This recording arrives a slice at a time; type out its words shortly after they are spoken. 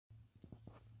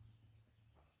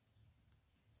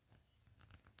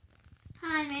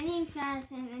name's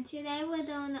Addison, and today we're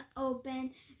going to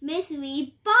open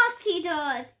Mystery Boxy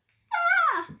Dolls.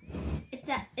 Ah!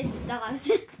 It's dolls.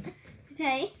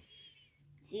 Okay?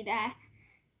 See that?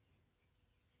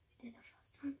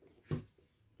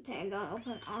 Okay, I'm going to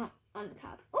open it on the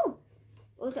top. Oh!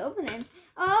 It's opening.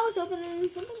 Oh, it's opening.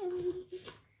 It's opening.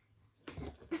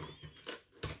 Okay.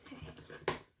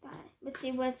 Got it. Let's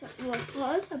see what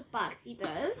flows the Boxy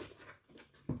does.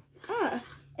 Oh.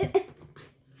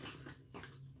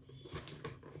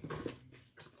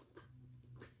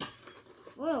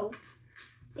 Whoa,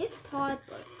 it's hard.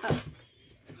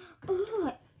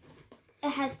 Oh, it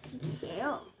has pink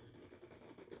hair.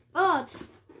 Oh,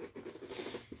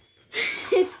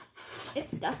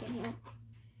 it's stuck in here.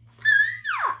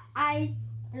 I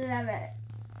love it.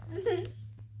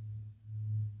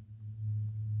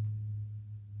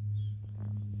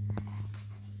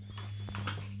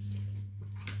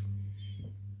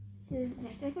 This is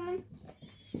my second one.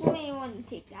 You may want to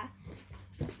take that.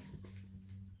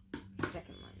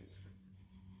 Second one.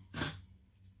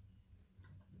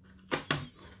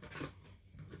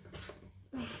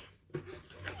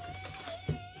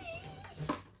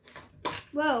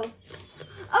 Whoa.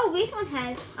 Oh, this one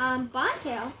has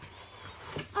bobtail.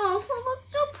 Oh, it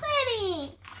looks so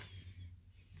pretty.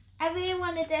 I really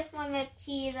wanted this one with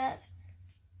cheetahs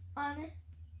on it.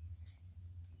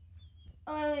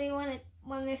 Oh, I really wanted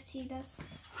one with cheetahs.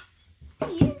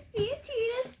 Please be a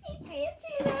cheetahs. Please be a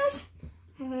cheetahs.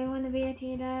 I really want to be a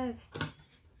cheetahs.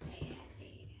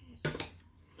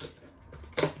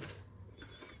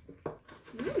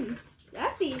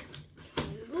 That piece.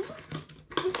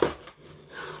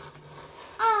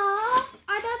 Aw,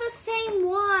 I got the same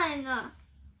one.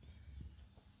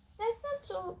 That's not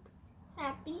so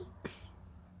happy.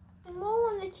 I more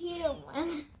want the cheetah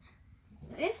one.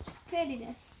 It's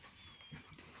prettiness.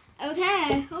 Okay,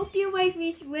 I hope you like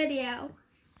this video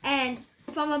and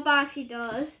from a Boxy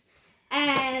Dolls.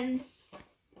 And